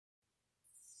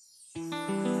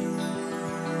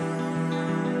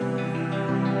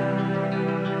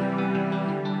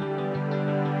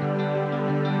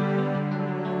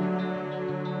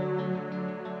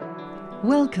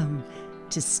Welcome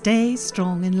to Stay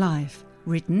Strong in Life,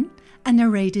 written and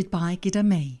narrated by Gida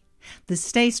May. The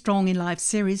Stay Strong in Life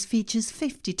series features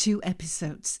 52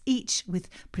 episodes, each with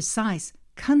precise,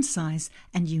 concise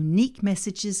and unique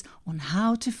messages on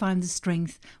how to find the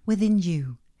strength within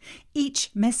you.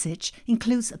 Each message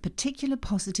includes a particular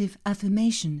positive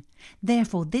affirmation.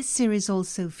 Therefore, this series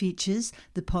also features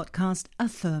the podcast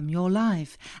Affirm Your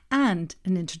Life and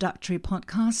an introductory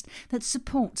podcast that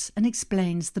supports and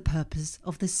explains the purpose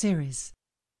of the series.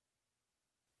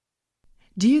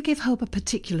 Do you give hope a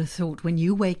particular thought when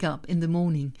you wake up in the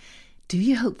morning? Do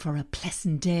you hope for a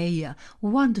pleasant day, a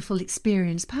wonderful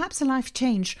experience, perhaps a life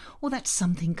change, or that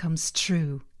something comes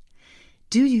true?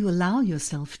 Do you allow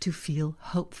yourself to feel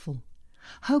hopeful?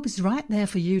 Hope is right there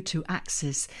for you to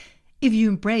access. If you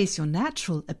embrace your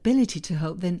natural ability to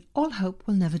hope, then all hope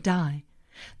will never die.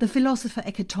 The philosopher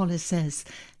Eckhart Tolle says,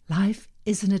 "Life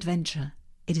is an adventure.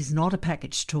 It is not a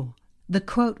package tour." The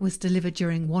quote was delivered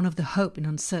during one of the Hope in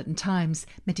Uncertain Times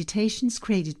meditations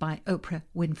created by Oprah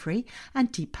Winfrey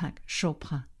and Deepak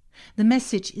Chopra. The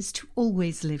message is to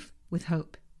always live with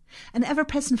hope. An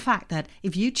ever-present fact that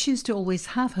if you choose to always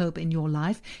have hope in your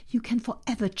life, you can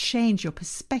forever change your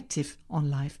perspective on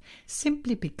life,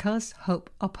 simply because hope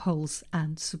upholds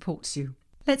and supports you.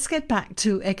 Let's get back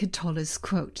to Eckhart Tolle's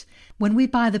quote. When we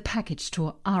buy the package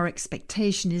tour, our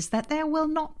expectation is that there will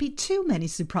not be too many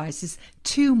surprises,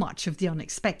 too much of the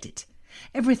unexpected.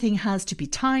 Everything has to be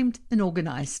timed and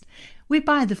organized. We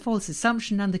buy the false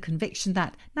assumption and the conviction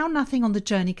that now nothing on the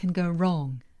journey can go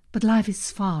wrong. But life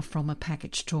is far from a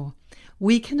package tour.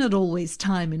 We cannot always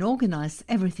time and organize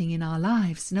everything in our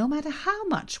lives, no matter how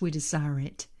much we desire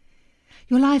it.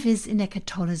 Your life is, in Eckhart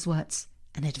Tolle's words,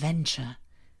 an adventure.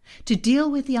 To deal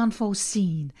with the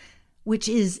unforeseen, which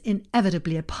is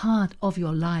inevitably a part of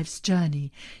your life's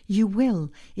journey, you will,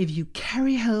 if you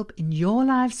carry hope in your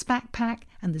life's backpack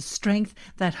and the strength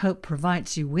that hope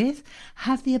provides you with,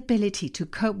 have the ability to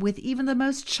cope with even the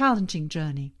most challenging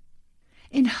journey.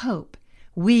 In hope,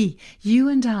 we, you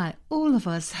and I, all of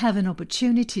us have an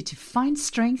opportunity to find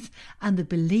strength and the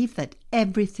belief that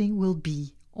everything will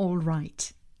be all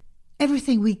right.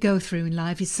 Everything we go through in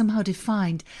life is somehow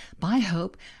defined by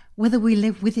hope, whether we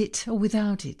live with it or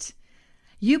without it.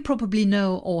 You probably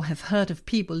know or have heard of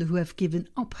people who have given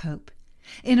up hope.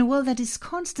 In a world that is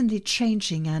constantly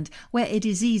changing and where it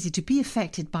is easy to be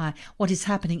affected by what is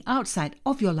happening outside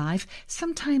of your life,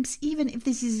 sometimes even if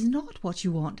this is not what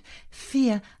you want,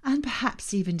 fear and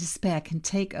perhaps even despair can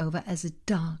take over as a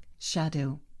dark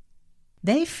shadow.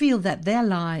 They feel that their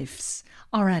lives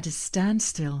are at a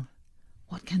standstill.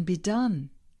 What can be done?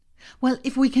 Well,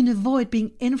 if we can avoid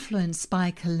being influenced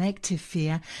by collective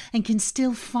fear and can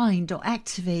still find or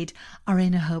activate our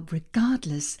inner hope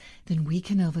regardless, then we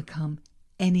can overcome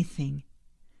anything.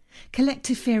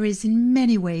 Collective fear is in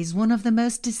many ways one of the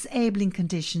most disabling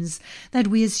conditions that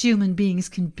we as human beings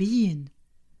can be in.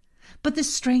 But the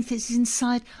strength is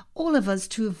inside all of us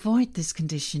to avoid this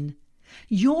condition.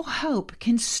 Your hope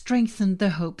can strengthen the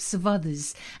hopes of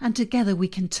others, and together we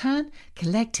can turn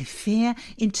collective fear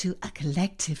into a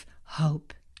collective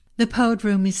hope. The poet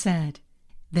Rumi said,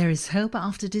 "There is hope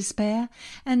after despair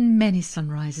and many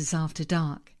sunrises after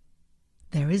dark.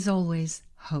 There is always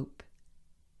hope."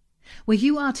 Where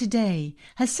you are today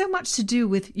has so much to do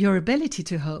with your ability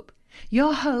to hope.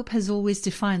 Your hope has always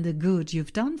defined the good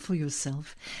you've done for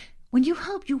yourself. When you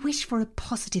hope, you wish for a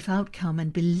positive outcome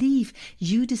and believe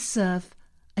you deserve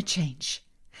a change.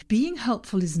 Being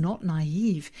hopeful is not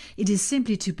naive. It is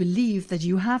simply to believe that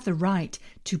you have the right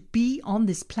to be on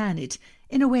this planet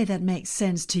in a way that makes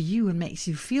sense to you and makes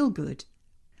you feel good.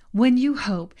 When you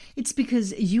hope, it's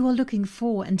because you are looking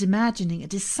for and imagining a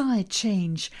desired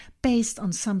change based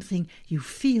on something you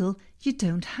feel you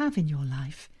don't have in your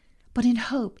life. But in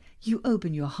hope, you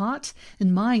open your heart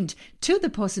and mind to the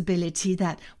possibility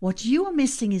that what you are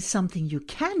missing is something you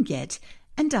can get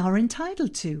and are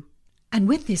entitled to. And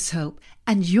with this hope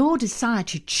and your desire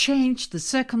to change the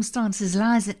circumstances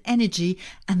lies an energy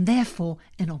and therefore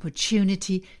an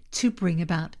opportunity to bring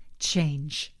about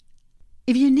change.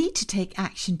 If you need to take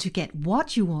action to get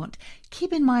what you want,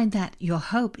 keep in mind that your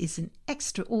hope is an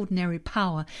extraordinary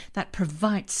power that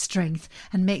provides strength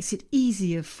and makes it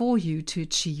easier for you to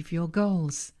achieve your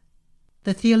goals.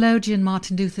 The theologian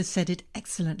Martin Luther said it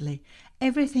excellently.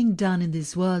 Everything done in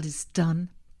this world is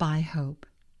done by hope.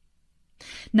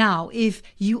 Now, if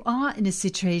you are in a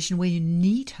situation where you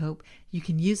need hope, you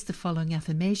can use the following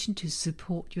affirmation to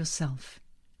support yourself.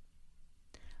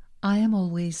 I am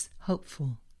always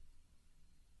hopeful.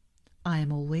 I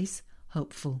am always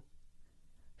hopeful.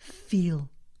 Feel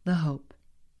the hope.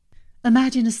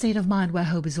 Imagine a state of mind where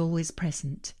hope is always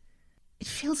present. It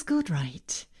feels good,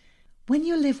 right? When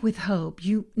you live with hope,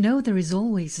 you know there is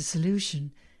always a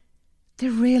solution. There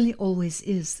really always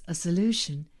is a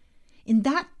solution. In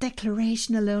that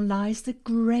declaration alone lies the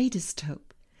greatest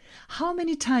hope. How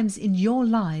many times in your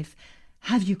life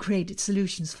have you created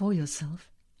solutions for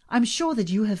yourself? I'm sure that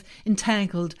you have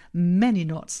entangled many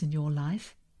knots in your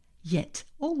life, yet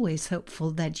always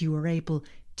hopeful that you are able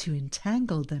to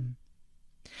untangle them.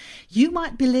 You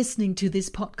might be listening to this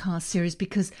podcast series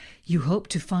because you hope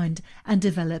to find and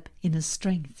develop inner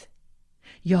strength.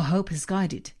 Your hope has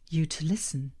guided you to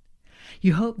listen.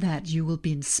 You hope that you will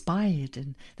be inspired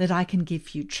and that I can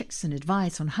give you tricks and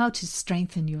advice on how to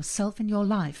strengthen yourself and your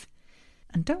life.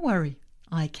 And don't worry,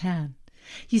 I can.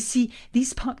 You see,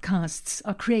 these podcasts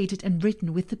are created and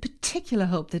written with the particular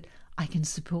hope that I can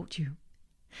support you.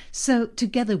 So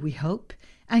together we hope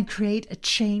and create a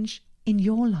change in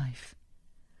your life.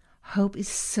 Hope is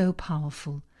so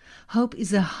powerful. Hope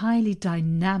is a highly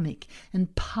dynamic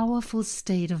and powerful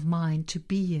state of mind to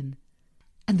be in.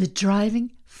 And the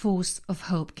driving force of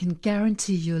hope can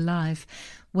guarantee your life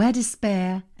where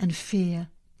despair and fear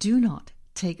do not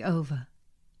take over.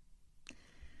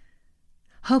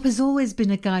 Hope has always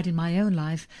been a guide in my own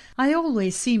life. I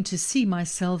always seem to see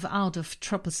myself out of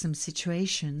troublesome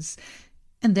situations,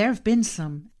 and there have been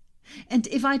some. And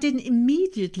if I didn't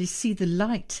immediately see the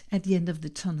light at the end of the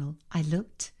tunnel, I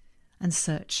looked and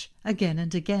searched again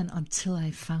and again until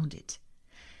I found it.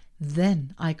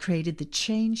 Then I created the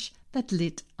change that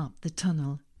lit up the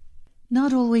tunnel.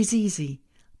 Not always easy,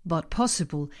 but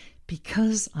possible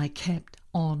because I kept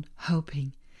on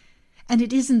hoping. And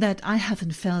it isn't that I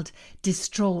haven't felt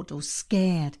distraught or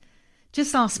scared.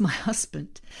 Just ask my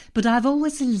husband. But I've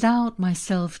always allowed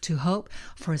myself to hope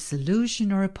for a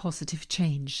solution or a positive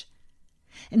change.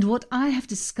 And what I have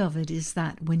discovered is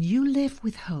that when you live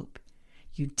with hope,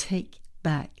 you take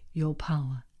back your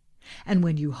power. And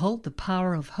when you hold the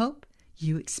power of hope,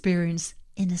 you experience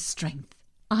inner strength.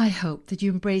 I hope that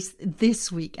you embrace this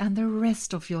week and the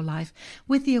rest of your life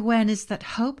with the awareness that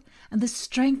hope and the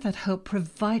strength that hope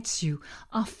provides you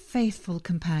are faithful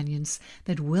companions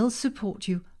that will support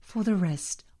you for the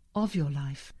rest of your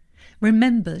life.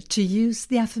 Remember to use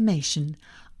the affirmation,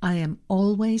 I am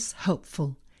always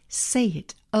hopeful. Say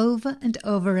it over and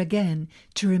over again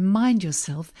to remind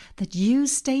yourself that you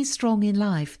stay strong in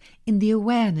life in the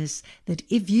awareness that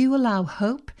if you allow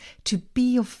hope to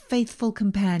be your faithful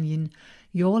companion,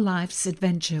 your life's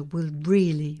adventure will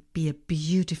really be a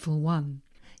beautiful one.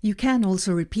 You can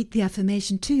also repeat the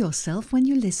affirmation to yourself when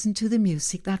you listen to the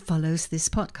music that follows this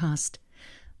podcast.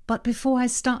 But before I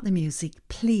start the music,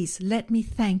 please let me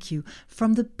thank you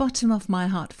from the bottom of my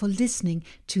heart for listening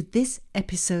to this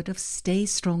episode of Stay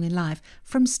Strong in Life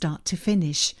from start to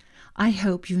finish. I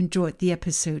hope you enjoyed the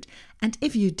episode, and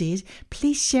if you did,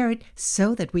 please share it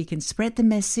so that we can spread the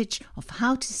message of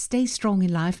how to stay strong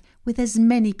in life with as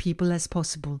many people as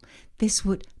possible. This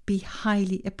would be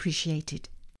highly appreciated.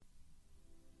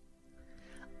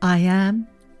 I am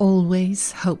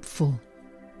always hopeful.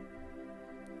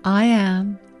 I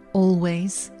am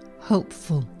always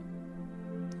hopeful.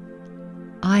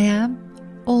 I am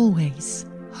always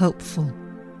hopeful.